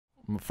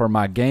For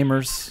my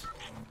gamers,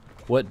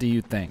 what do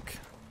you think?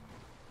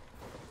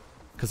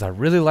 Because I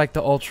really like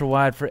the ultra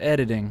wide for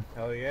editing.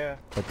 Hell yeah.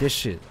 But this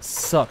shit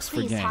sucks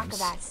for games. Please talk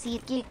about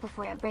SeatGeek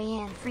before your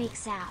brain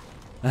freaks out.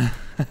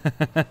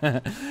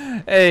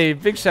 Hey,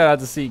 big shout out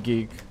to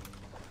SeatGeek.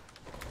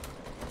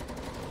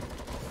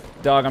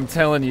 Dog, I'm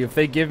telling you, if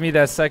they give me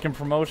that second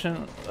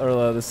promotion,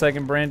 or the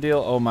second brand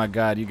deal, oh my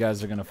god, you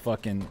guys are gonna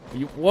fucking...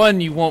 One,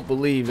 you won't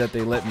believe that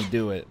they let me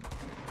do it.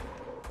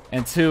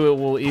 And two, it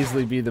will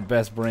easily be the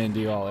best brand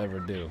deal I'll ever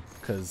do.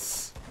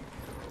 Because...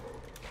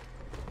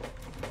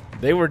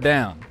 they were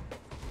down.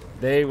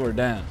 They were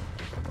down.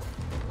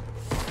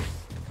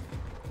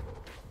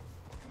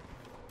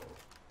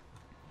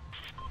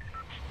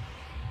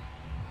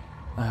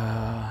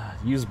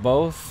 Use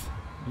both?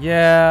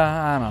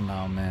 Yeah, I don't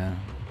know, man.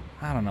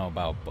 I don't know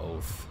about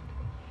both.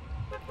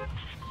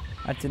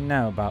 I didn't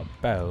know about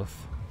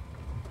both.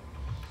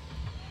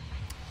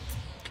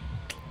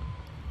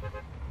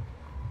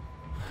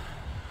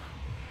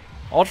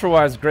 Ultra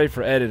wide is great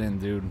for editing,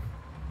 dude.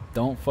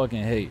 Don't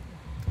fucking hate.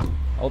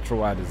 Ultra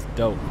wide is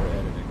dope for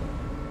editing.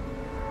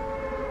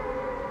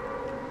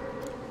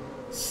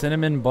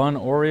 Cinnamon bun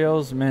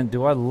Oreos? Man,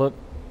 do I look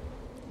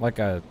like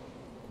a...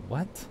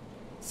 what?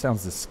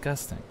 Sounds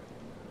disgusting.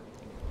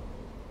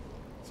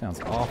 Sounds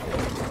awful.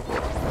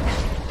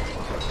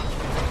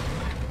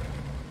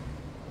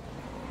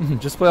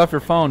 Just play off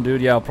your phone,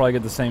 dude. Yeah, I'll probably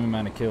get the same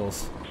amount of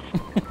kills.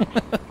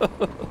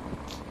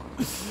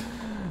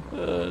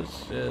 Oh,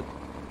 shit.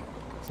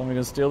 Someone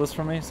gonna steal this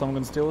from me? Someone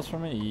gonna steal this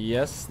from me?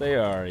 Yes, they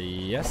are.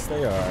 Yes,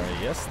 they are.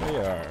 Yes, they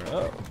are.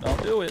 Oh,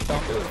 don't do it.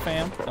 Don't do it,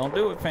 fam. Don't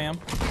do it, fam.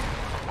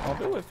 Don't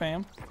do it,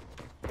 fam.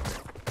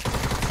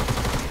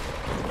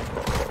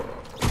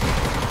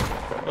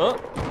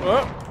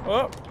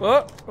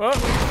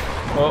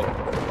 Oh,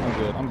 I'm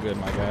good. I'm good,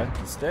 my guy.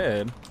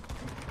 Instead.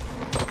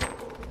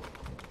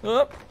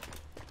 Up.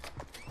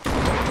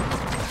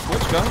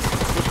 Switch guns.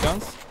 Switch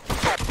guns.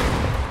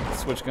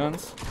 Switch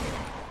guns.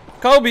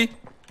 Kobe.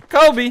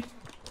 Kobe.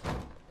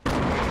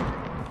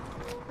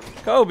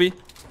 Kobe.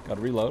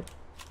 Gotta reload.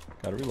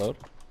 Gotta reload.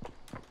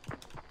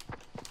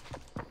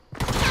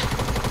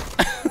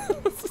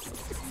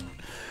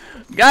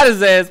 Got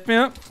his ass,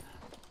 pimp.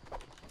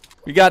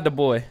 We got the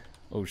boy.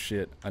 Oh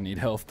shit. I need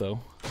health though.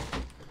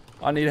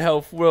 I need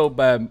health well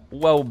bad,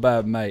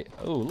 mate.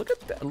 Oh, look at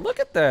that. Look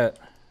at that.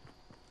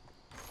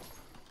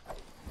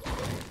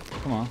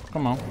 Come on,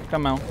 come on,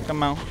 come on,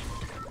 come on.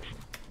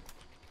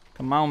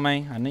 Come on,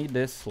 man. I need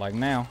this like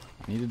now.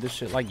 I needed this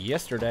shit like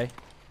yesterday.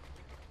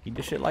 Need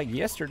this shit like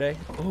yesterday.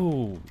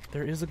 Oh,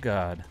 there is a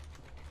god.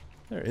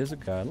 There is a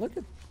god. Look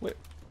at wait.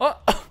 Oh,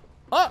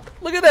 oh,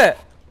 look at that.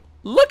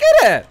 Look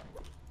at that.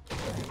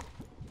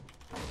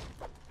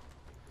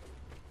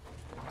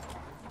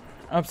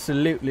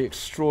 Absolutely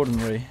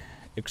extraordinary.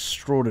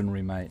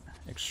 Extraordinary, mate.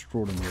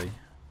 Extraordinary.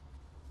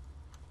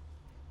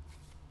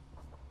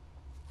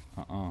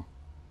 Who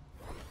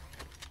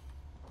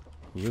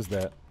is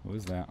that? Who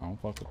is that? I don't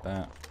fuck with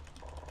that.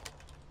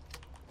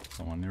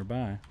 Someone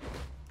nearby.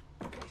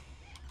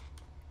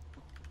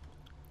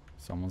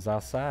 Someone's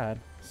outside.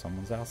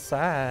 Someone's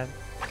outside.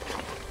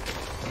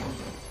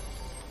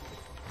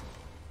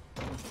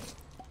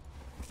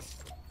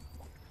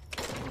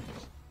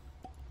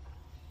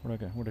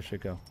 Where'd I go? Where'd that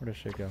shit go? Where'd that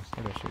shit go?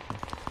 Where'd that shit go?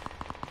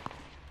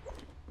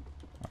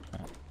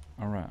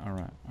 Alright,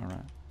 alright,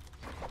 alright.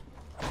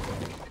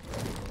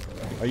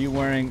 Are you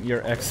wearing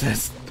your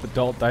excess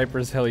adult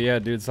diapers? Hell yeah,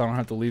 dude, so I don't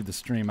have to leave the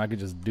stream. I could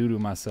just doo-doo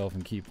myself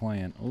and keep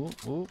playing. Ooh,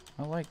 ooh,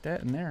 I like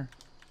that in there.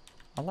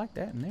 I like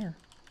that in there.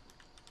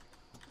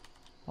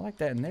 I like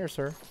that in there,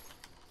 sir.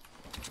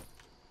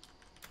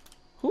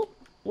 Who?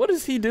 What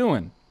is he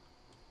doing?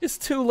 It's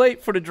too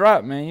late for the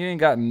drop, man. You ain't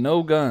got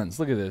no guns.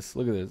 Look at this.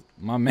 Look at this.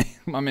 My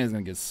man's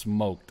gonna get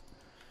smoked.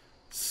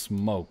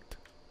 Smoked.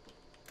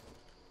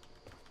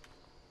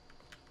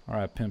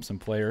 Alright, pimps and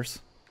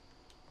players.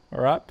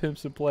 Alright,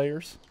 pimps and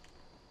players.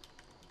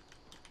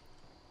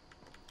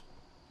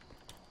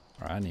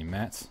 Alright, I need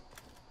mats.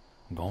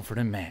 I'm going for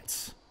them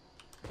mats.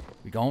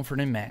 We going for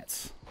them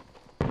mats.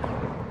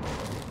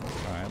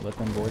 Alright, let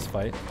them boys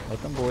fight.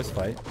 Let them boys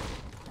fight.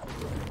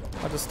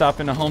 I'll just stop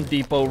into Home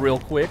Depot real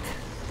quick.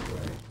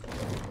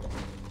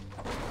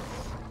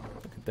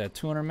 Look at that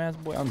 200 mats,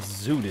 boy. I'm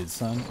zooted,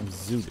 son. I'm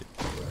zooted.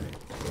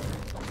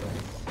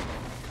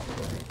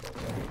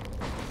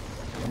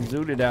 I'm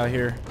zooted out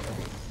here.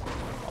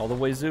 All the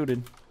way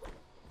zooted.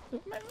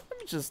 Man, let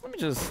me just,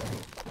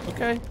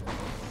 okay.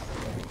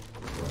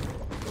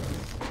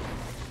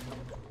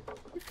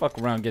 We fuck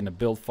around getting a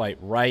build fight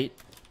right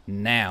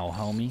now,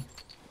 homie.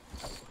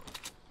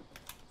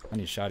 I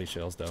need shoddy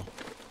shells, though.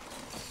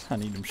 I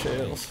need them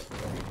shells.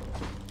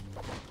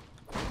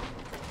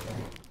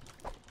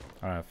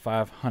 Alright,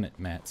 500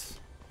 mats.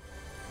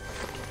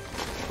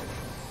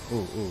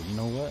 Ooh, ooh, you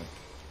know what?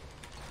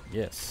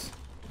 Yes.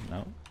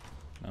 No.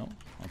 No.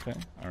 Okay.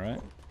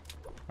 Alright.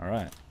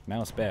 Alright.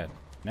 Now it's bad.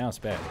 Now it's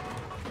bad.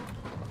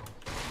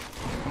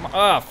 Come on.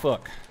 Ah,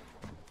 fuck.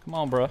 Come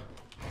on, bruh.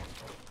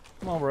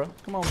 Come on, bruh.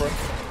 Come on, bruh.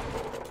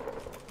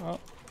 Oh.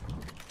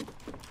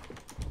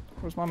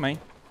 Where's my main?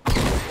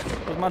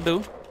 Where's my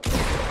dude?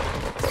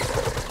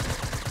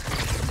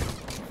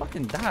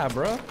 Fucking die,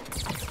 bro.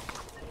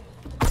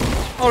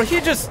 Oh,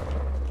 you just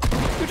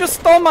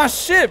stole my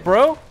shit,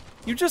 bro.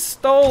 You just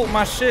stole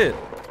my shit.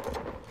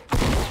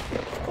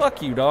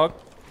 Fuck you, dog.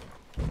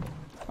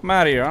 I'm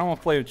out of here. I don't want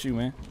to play with you,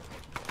 man.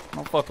 I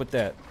don't fuck with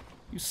that.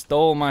 You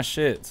stole my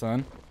shit,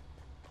 son.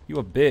 You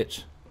a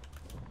bitch.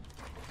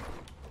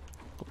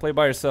 Go play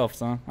by yourself,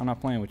 son. I'm not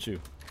playing with you.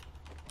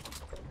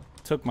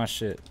 Took my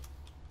shit.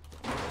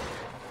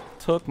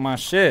 Took my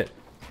shit.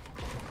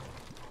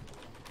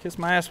 Kiss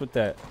my ass with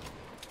that.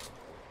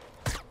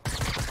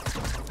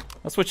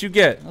 That's what you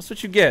get. That's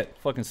what you get.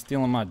 Fucking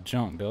stealing my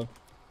junk, dog.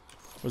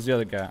 Where's the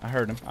other guy? I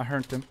heard him. I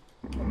heard him.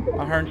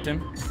 I heard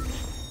him.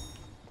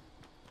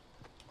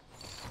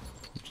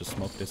 Just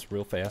smoke this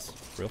real fast.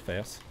 Real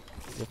fast.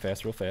 Real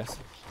fast, real fast.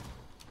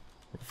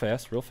 Real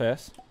fast, real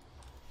fast.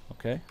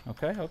 Okay,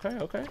 okay, okay,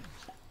 okay.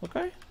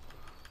 Okay.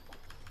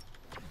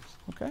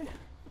 Okay.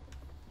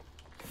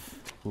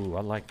 Ooh,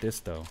 I like this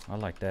though. I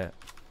like that.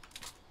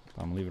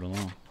 I'm gonna leave it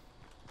alone.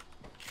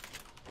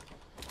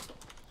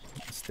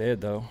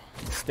 Instead though.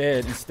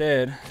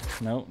 Instead.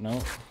 No,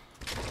 no.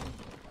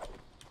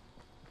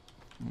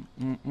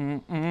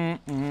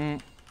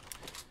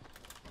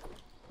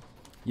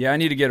 Yeah, I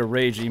need to get a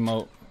rage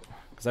emote.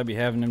 Because I be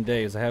having them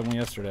days. I had one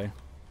yesterday.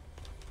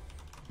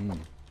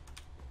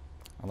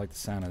 I like the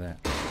sound of that.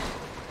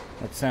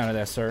 I like the sound of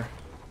that, sir.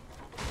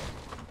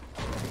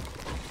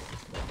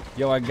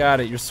 Yo, I got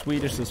it. You're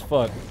Swedish as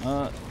fuck.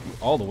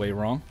 All the way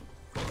wrong.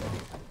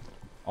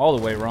 All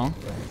the way wrong.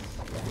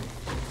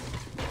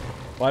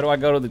 Why do I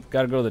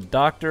gotta go to the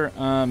doctor?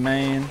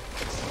 Man.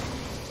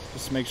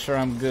 Just make sure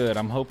I'm good.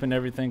 I'm hoping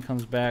everything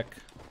comes back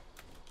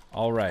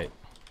all right.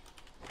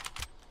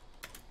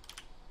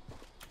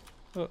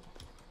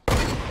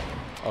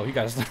 Oh, he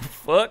got us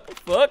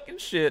fucking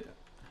shit.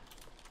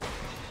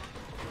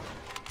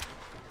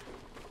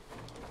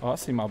 Oh, I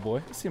see my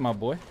boy. I see my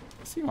boy.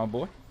 I see my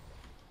boy.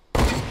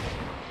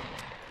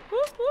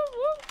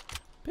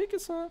 Pick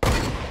it, son.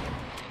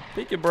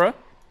 Pick it, bruh.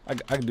 I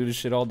can do this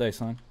shit all day,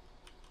 son.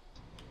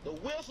 The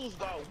whistles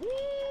go woo.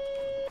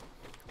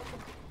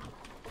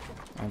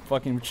 I'm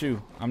fucking with you.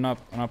 I'm not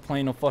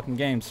playing no fucking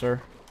games,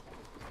 sir.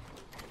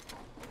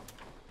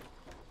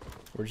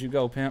 Where'd you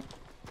go, pimp?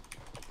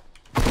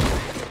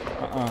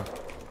 I'm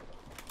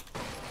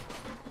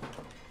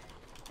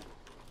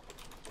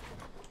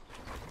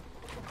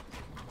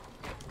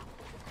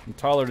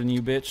taller than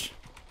you, bitch.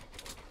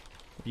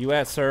 Where you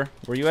at, sir?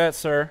 Where you at,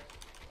 sir?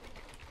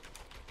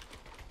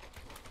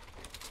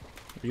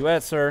 Where you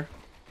at, sir?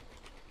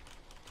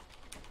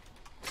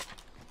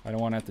 I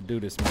don't want to have to do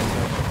this, man.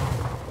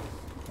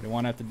 I don't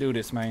want to have to do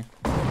this, man.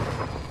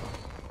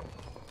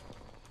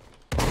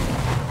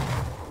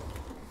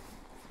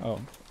 Oh.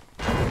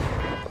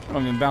 I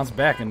don't even bounce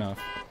back enough.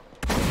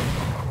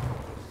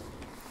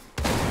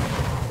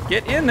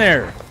 Get in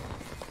there!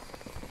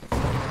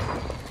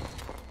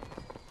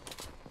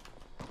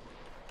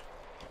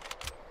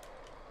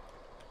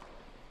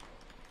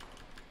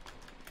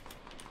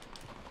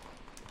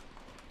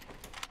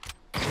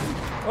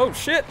 Oh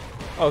shit!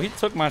 Oh, he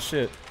took my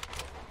shit.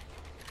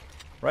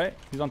 Right?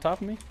 He's on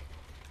top of me?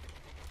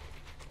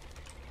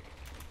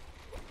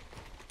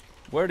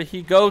 Where did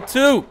he go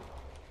to?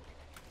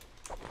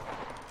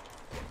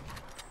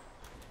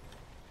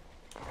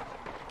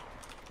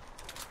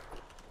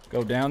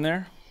 Go down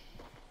there.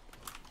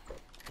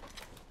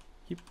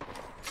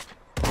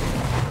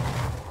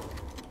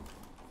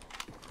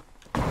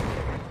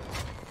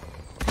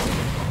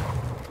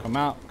 Come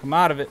out. Come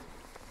out of it.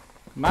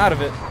 Come out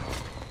of it.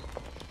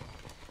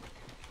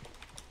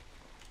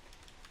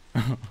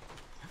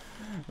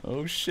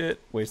 Oh shit.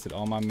 Wasted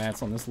all my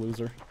mats on this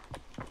loser.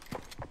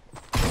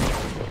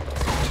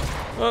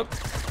 Oh.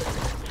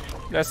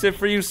 That's it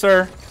for you,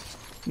 sir.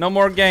 No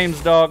more games,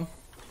 dog.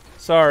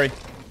 Sorry.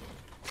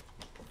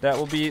 That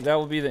will be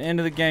the end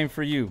of the game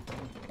for you.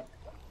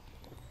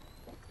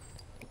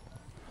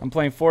 I'm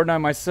playing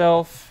Fortnite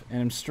myself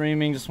and I'm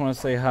streaming. Just want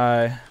to say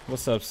hi.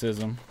 What's up,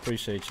 Sism?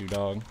 Appreciate you,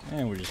 dog.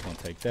 And we're just gonna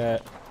take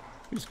that.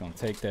 We're just gonna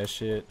take that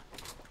shit.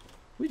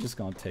 We just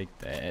gonna take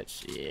that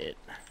shit.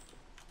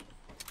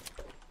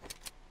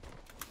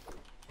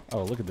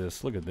 Oh, look at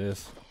this. Look at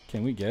this.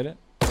 Can we get it?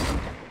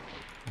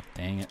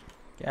 Dang it.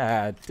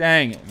 God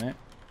dang it, man.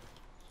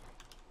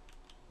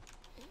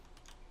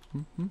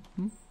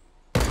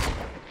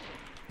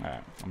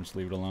 Alright, I'm just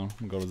leave it alone.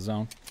 I'm gonna go to the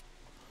zone.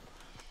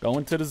 Go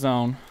into the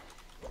zone.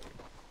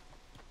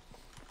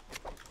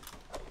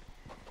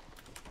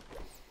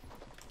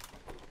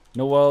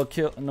 Noel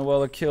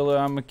a killer,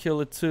 I'm a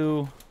killer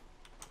too.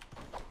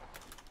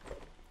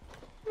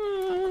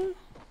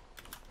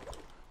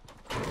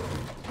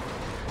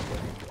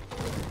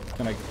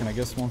 Can I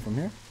guess one from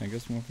here? Can I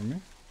guess one from here?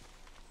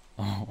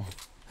 Oh.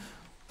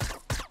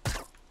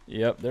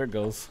 Yep, there it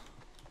goes.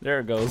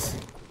 There it goes.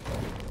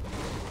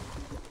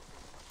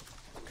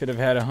 Could have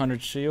had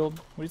 100 shield.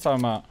 What are you talking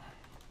about?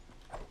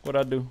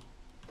 What'd I do?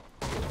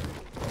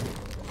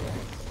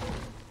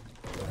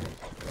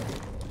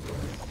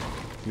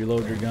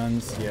 Reload your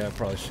guns. Yeah, I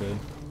probably should.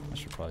 I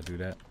should probably do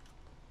that.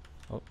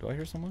 Oh, do I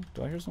hear someone?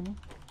 Do I hear someone?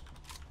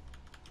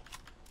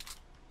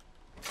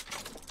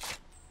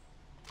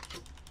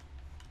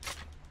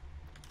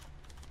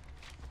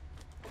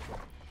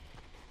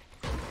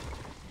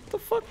 What the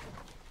fuck?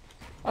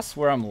 I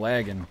swear I'm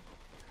lagging.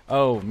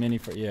 Oh, mini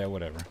for yeah,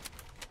 whatever.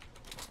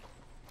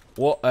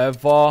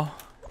 Whatever.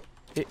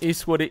 It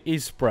is what it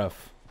is, bruv.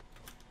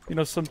 You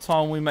know,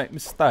 sometimes we make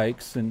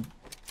mistakes and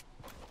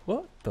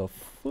what the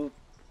fuck?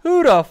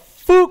 Who the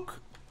fuck?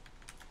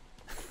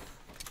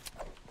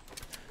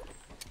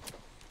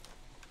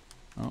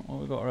 Oh,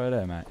 what we got right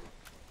there, mate?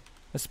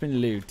 It's been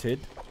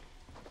looted.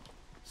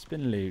 It's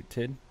been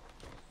looted.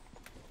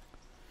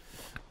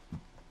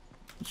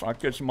 So I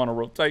catch him on a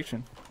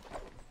rotation.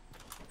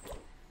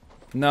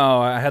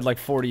 No, I had like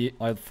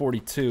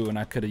 42, and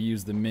I could have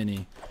used the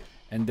mini,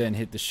 and then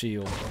hit the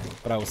shield,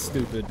 but I was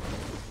stupid,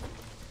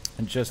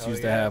 and just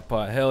used the half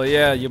pot. Hell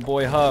yeah, your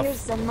boy Huff. Here's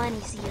some money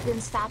so you can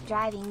stop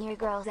driving your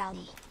girl's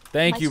Audi.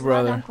 Thank you,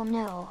 brother. Uncle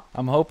Noel.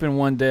 I'm hoping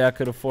one day I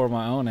could afford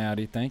my own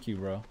Audi. Thank you,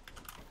 bro.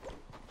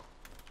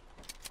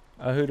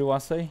 Who do I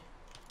see?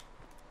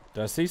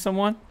 Did I see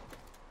someone?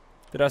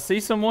 Did I see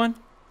someone?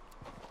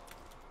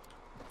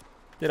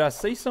 Did I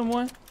see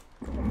someone?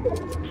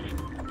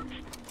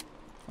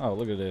 Oh,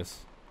 look at this.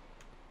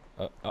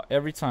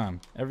 Every time,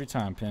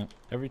 pimp.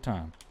 Every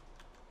time.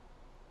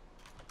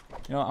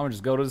 You know, I'm gonna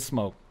just go to the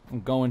smoke.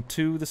 I'm going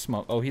to the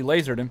smoke. Oh, he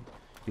lasered him.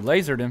 He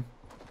lasered him.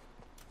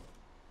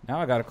 Now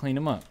I gotta clean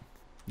him up.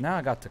 Now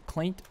I got to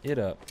clean it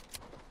up.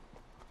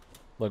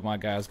 Look, my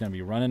guy's gonna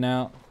be running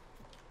out,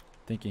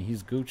 thinking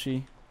he's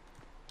Gucci.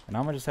 And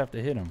I'm gonna just have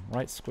to hit him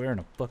right square in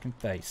the fucking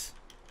face.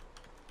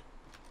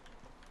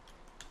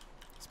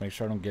 Let's make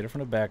sure I don't get it from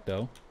the back,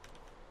 though.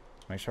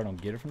 Make sure I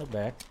don't get it from the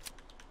back.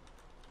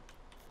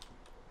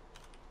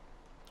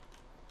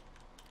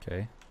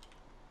 Okay.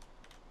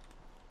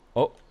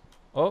 Oh.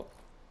 Oh.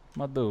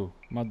 My dude.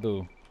 My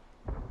dude.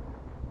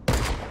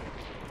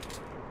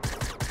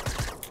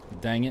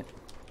 Dang it.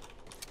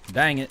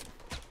 Dang it.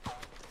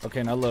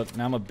 Okay, now look.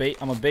 Now I'm a bait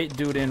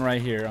dude in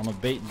right here. I'm a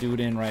bait dude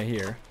in right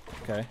here.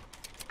 Okay.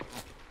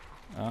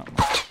 Oh.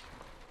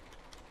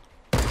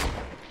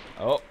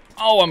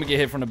 Oh, I'm gonna get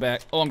hit from the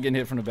back. Oh, I'm getting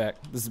hit from the back.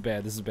 This is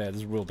bad. This is bad.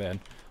 This is real bad.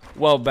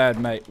 Well bad,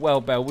 mate. Well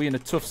bad. We in a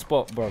tough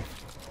spot, bro.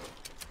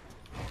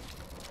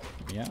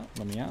 Let me out.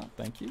 Let me out.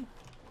 Thank you.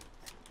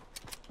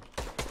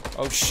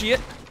 Oh, shit.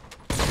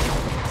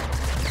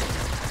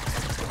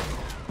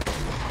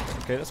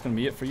 Okay, that's gonna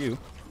be it for you.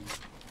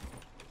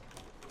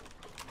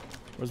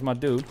 Where's my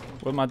dude?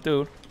 Where's my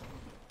dude?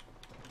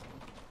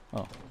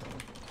 Oh.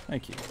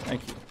 Thank you.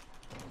 Thank you.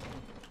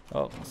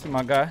 Oh, I see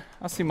my guy.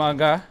 I see my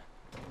guy.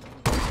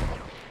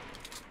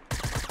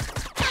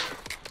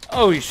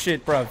 Oh,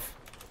 shit, bruv.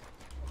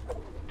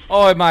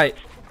 Oh, mate.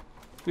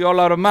 We all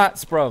out of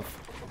mats, bruv.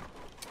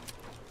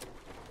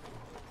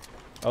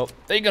 Oh,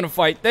 they gonna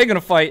fight. They're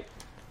gonna fight.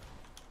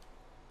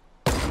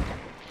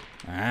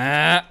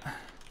 Ah.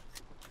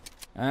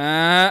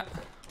 Ah.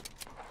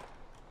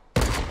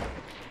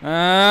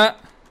 Ah.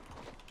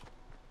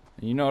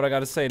 You know what I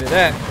gotta say to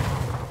that?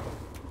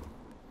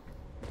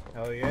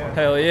 Hell yeah.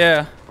 Hell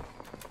yeah.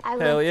 I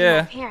Hell will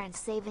yeah. my parents'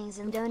 savings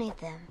and donate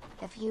them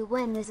if you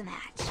win this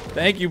match.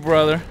 Thank you,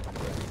 brother.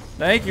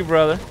 Thank you,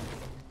 brother.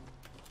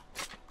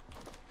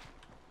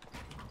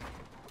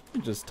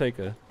 Just take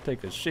a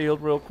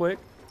shield real quick.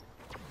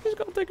 Just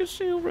gonna take a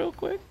shield real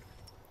quick.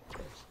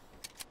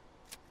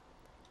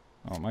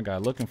 Oh, my guy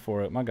looking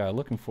for it. My guy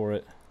looking for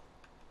it.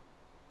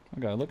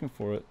 My guy looking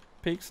for it.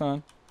 Peek,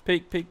 son.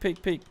 Peek, peek,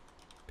 peek, peek.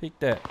 Peek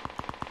that.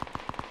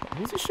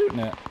 Who's he shooting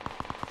at?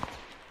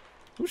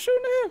 Who's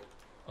shooting at him?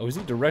 Oh, is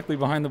he directly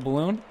behind the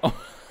balloon? Oh,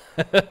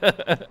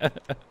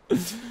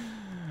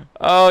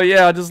 oh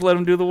yeah, I just let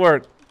him do the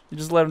work. You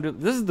just let him do.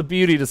 This is the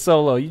beauty to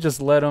solo. You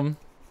just let him.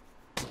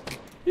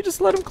 You just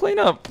let him clean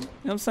up. You know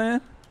what I'm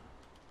saying?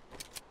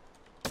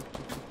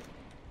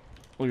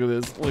 Look at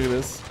this. Look at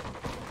this.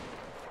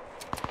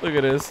 Look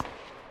at this.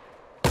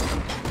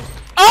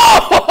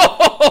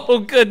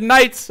 Oh, good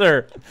night,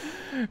 sir.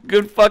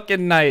 Good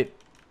fucking night.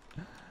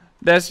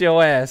 That's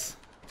your ass.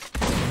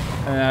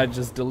 And I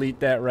just delete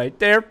that right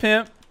there,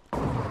 pimp.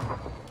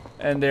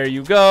 And there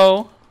you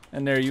go.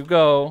 And there you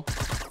go.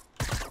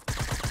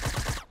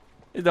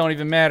 It don't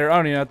even matter. I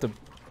don't even have to.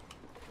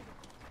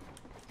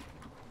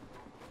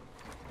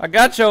 I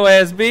got your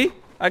ass, B.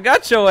 I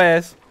got your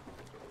ass.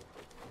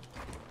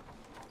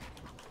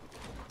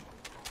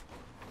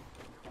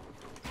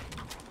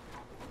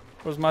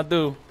 Where's my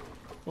dude?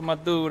 Where my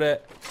dude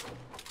at?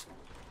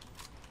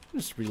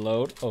 Just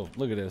reload. Oh,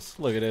 look at this.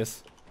 Look at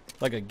this.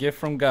 Like a gift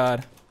from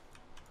God.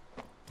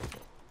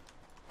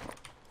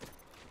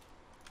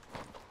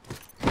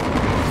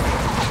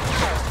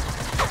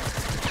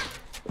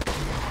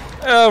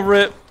 Oh,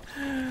 rip.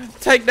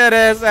 Take that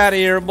ass out of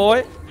here,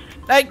 boy.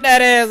 Take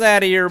that ass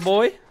out of here,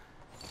 boy.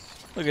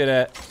 Look at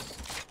that.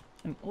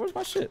 And where's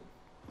my shit?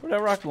 Where'd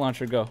that rocket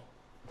launcher go?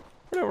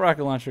 Where'd that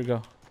rocket launcher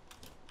go?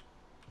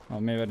 Oh,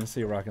 maybe I didn't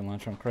see a rocket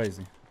launcher. I'm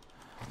crazy.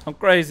 I'm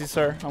crazy,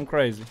 sir. I'm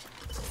crazy.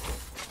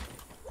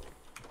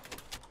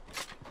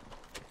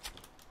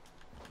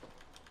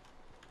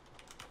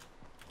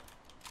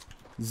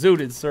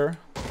 Zooted, sir.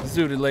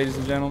 Zooted, ladies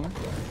and gentlemen.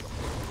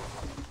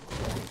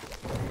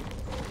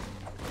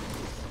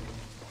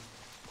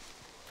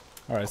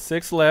 Alright,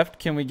 6 left.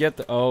 Can we get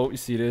the... Oh, you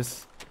see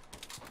this?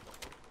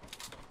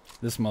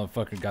 This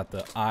motherfucker got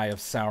the Eye of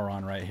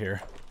Sauron right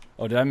here.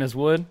 Oh, did I miss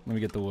wood? Let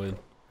me get the wood.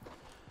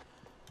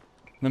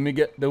 Let me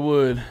get the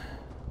wood.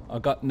 I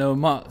got no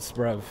moss,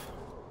 bruv.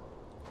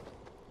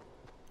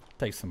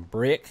 Take some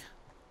brick.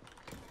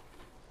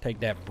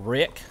 Take that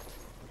brick.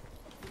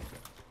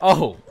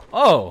 Oh,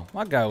 oh,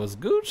 my guy was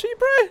Gucci,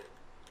 bruh.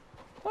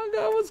 My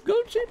guy was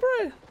Gucci,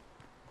 bruh.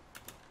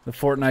 The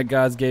Fortnite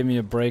gods gave me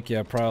a break.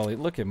 Yeah, probably.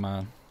 Look at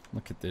mine.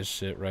 Look at this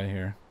shit right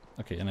here.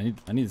 Okay, and I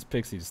need this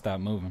pixie to stop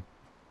moving.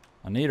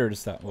 I need her to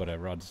stop.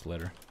 Whatever, I'll just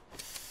let her.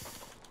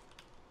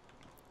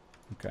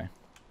 Okay,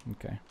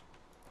 okay.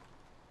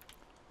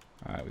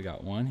 Alright, we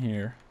got one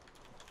here.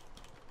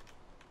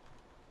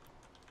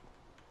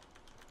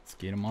 Let's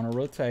get him on a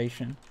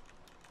rotation.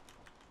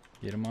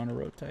 Get him on a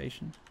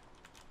rotation.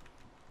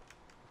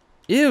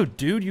 Ew,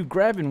 dude, you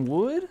grabbing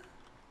wood?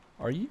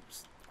 Are you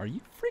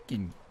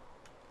freaking...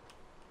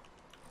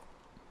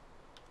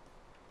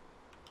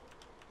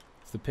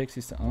 Is the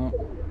pixie still... Oh.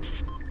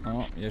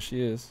 Oh, yes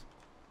she is.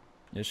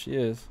 Yes she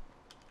is.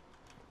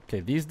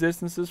 Okay, these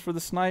distances for the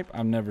snipe,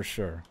 I'm never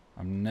sure.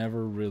 I'm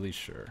never really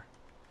sure.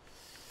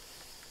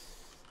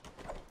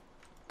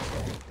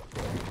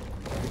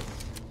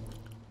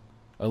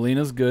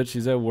 Alina's good.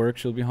 She's at work.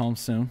 She'll be home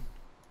soon.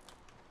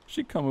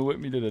 She coming with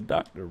me to the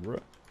doctor, bro.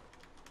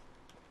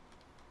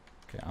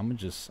 Okay, I'ma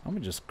just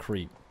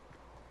creep.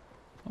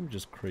 I'm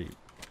just creep.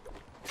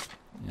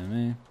 You know what I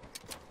mean?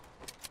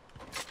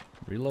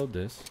 Reload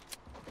this.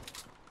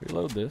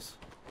 Reload this.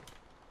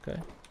 Okay.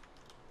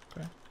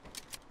 Okay.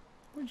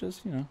 We're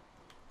just, you know.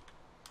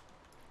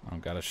 I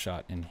don't got a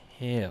shot in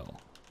hell.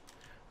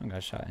 I don't got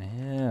a shot in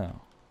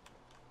hell.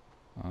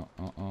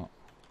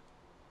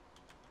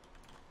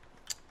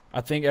 I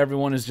think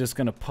everyone is just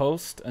gonna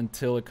post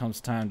until it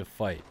comes time to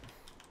fight.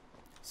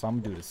 So I'm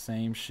gonna do the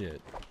same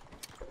shit.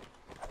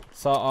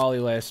 Saw Ollie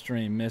last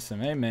stream, miss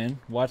him. Hey man,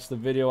 watch the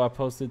video I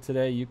posted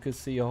today. You could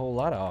see a whole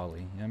lot of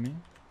Ollie. You know what I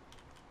mean?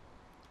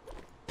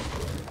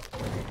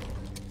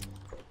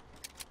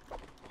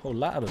 Whole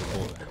lot of the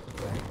boy.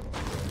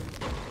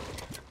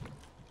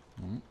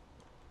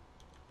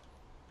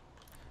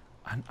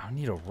 I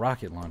need a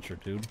rocket launcher,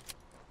 dude.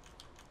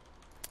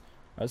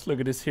 Let's look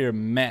at this here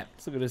map.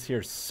 Let's look at this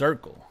here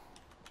circle.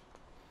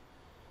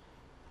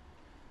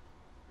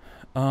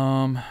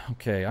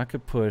 Okay, I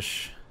could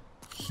push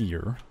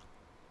here.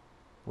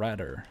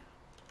 Radar.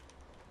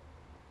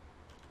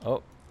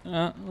 Oh,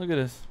 look at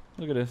this.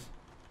 Look at this.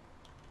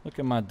 Look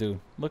at my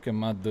dude. Look at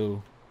my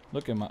dude.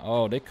 Look at my...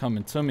 Oh, they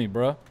coming to me,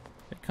 bruh.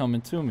 They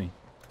coming to me.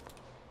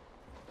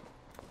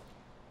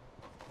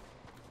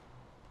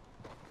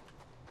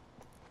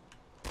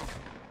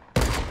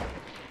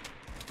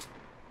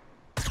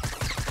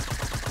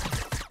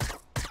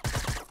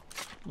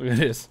 Look at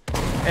this.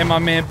 And my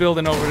man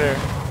building over there.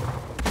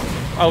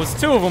 Oh, it's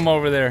 2 of them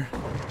over there.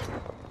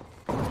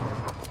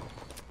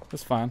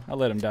 That's fine. I'll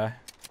let him die.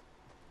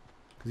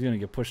 Because he's going to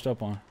get pushed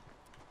up on.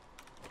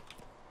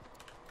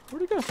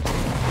 Where'd he go?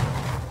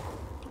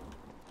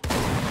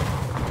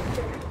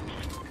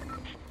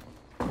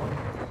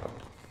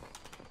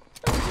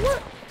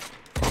 What?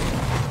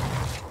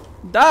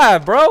 Die,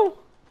 bro.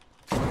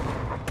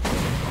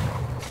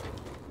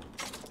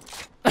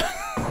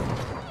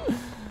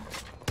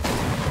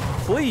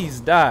 Please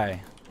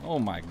die. Oh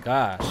my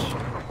gosh.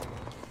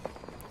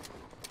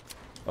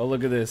 Oh,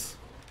 look at this.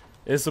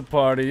 It's a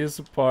party, it's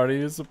a party,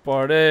 it's a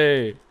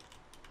party.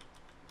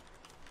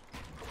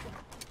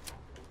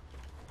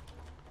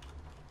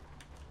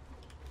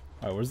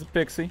 Alright, where's the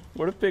pixie?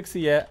 Where the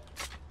pixie at?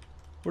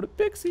 Where the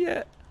pixie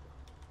at?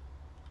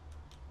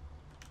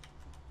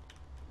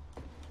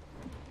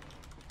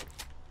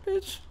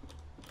 Bitch.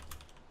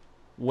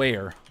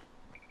 Where?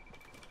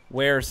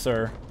 Where,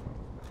 sir?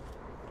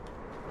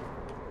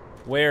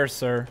 Where,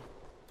 sir?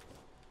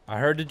 I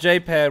heard the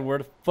J-pad. Where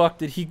the fuck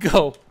did he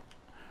go?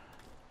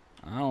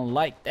 I don't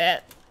like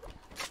that.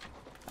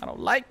 I don't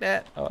like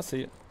that. Oh, I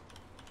see it.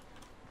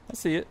 I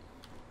see it.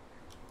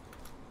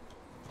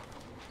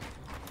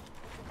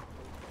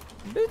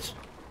 Bitch.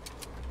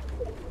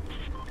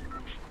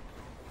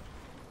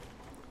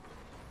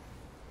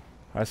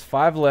 There's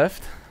 5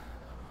 left.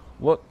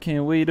 What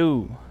can we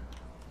do?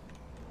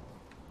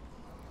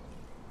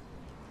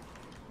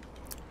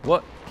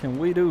 What can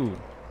we do?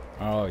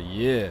 Oh,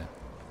 yeah.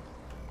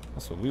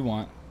 That's what we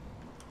want.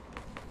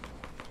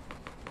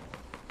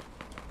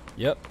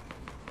 Yep.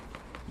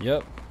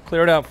 Yep.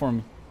 Clear it out for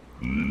me.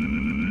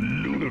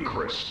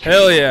 Ludicrous.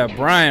 Hell yeah,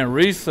 Brian,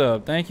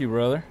 resub. Thank you,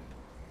 brother.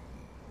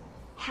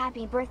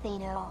 Happy birthday,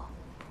 Noel.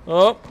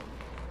 Oh.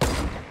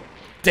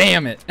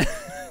 Damn it.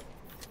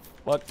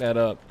 Fuck that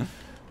up.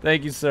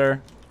 Thank you,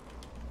 sir.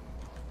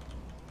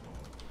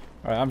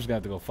 Alright, I'm just gonna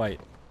have to go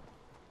fight.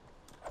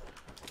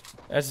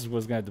 That's just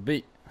what's gonna have to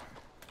be.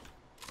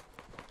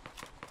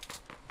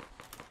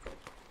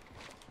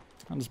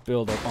 I'll just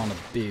build up on the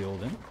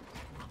building.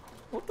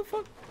 What the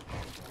fuck?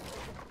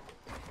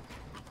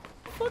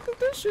 fuck is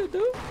this shit,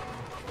 dude?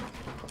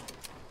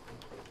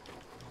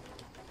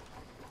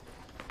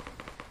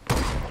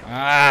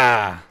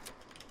 Ah.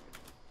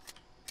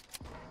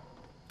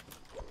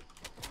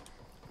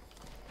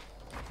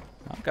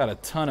 I've got a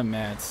ton of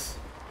mats.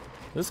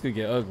 This could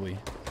get ugly.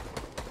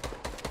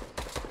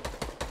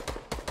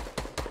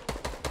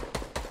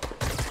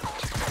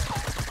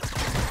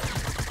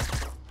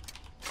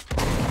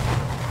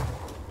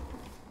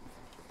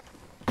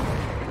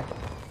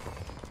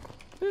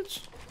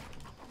 Bitch.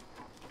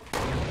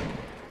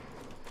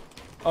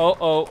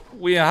 Oh,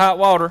 we in hot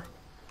water.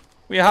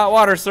 We in hot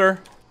water, sir.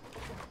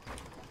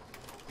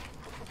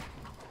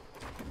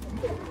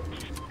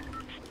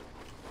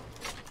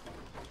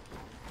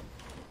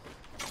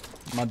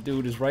 My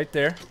dude is right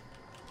there.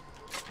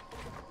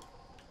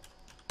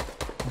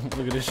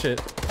 Look at this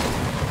shit.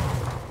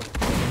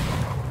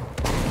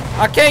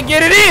 I can't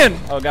get it in!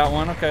 Oh, got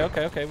one.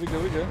 Okay. We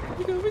good.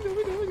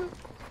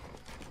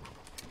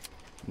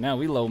 Now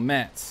we low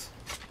mats.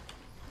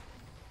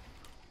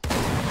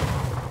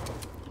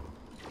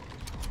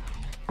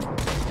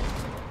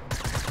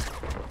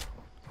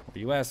 Where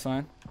you at,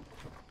 son?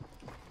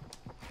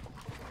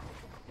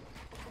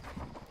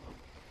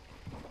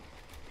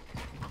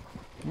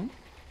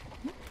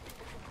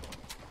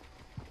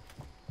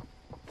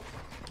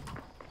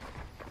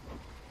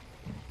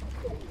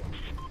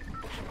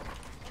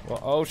 Well,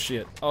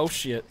 oh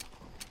shit.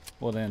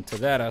 Well then, to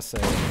that I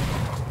say.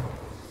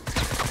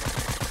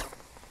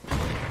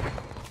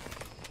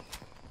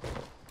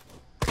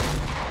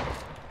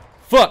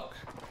 Fuck!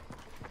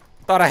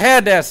 Thought I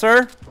had that,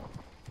 sir.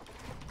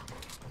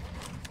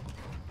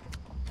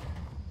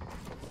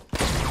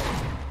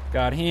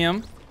 Got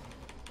him.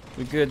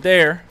 We good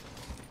there.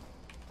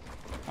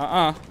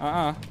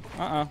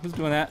 Who's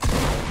doing that?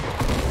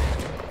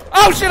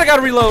 Oh shit, I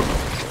gotta reload.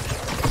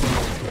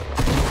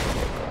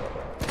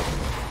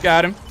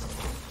 Got him.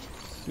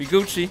 We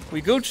Gucci.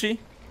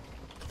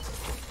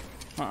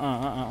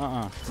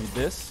 Need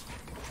this.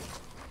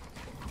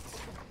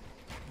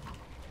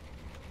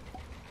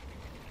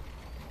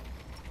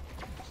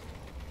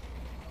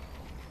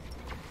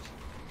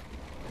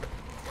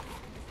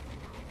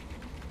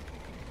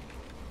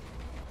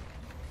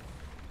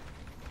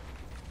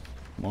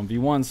 One v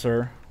one,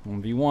 sir.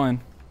 1v1.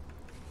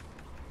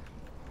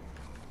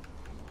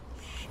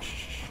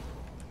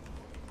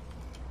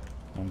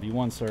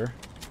 1v1, sir.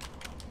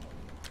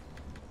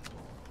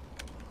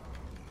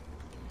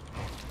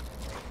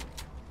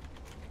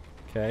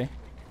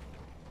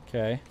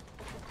 Okay.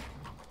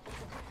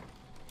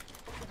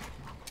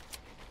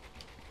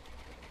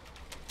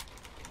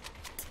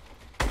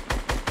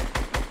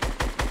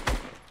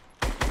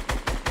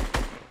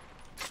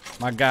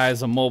 My guy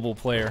is a mobile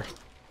player.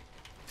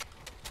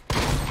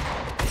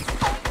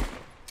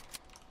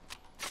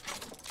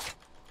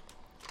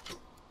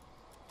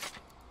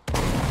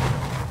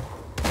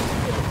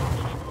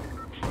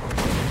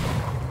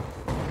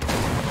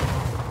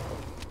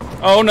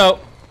 Oh no.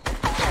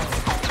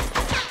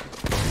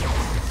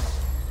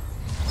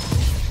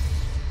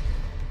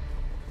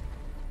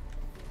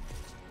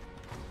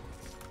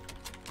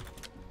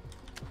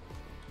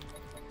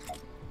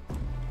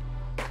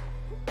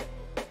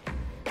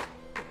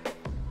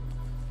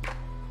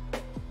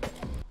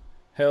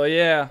 Hell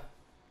yeah.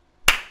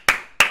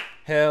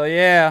 Hell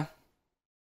yeah.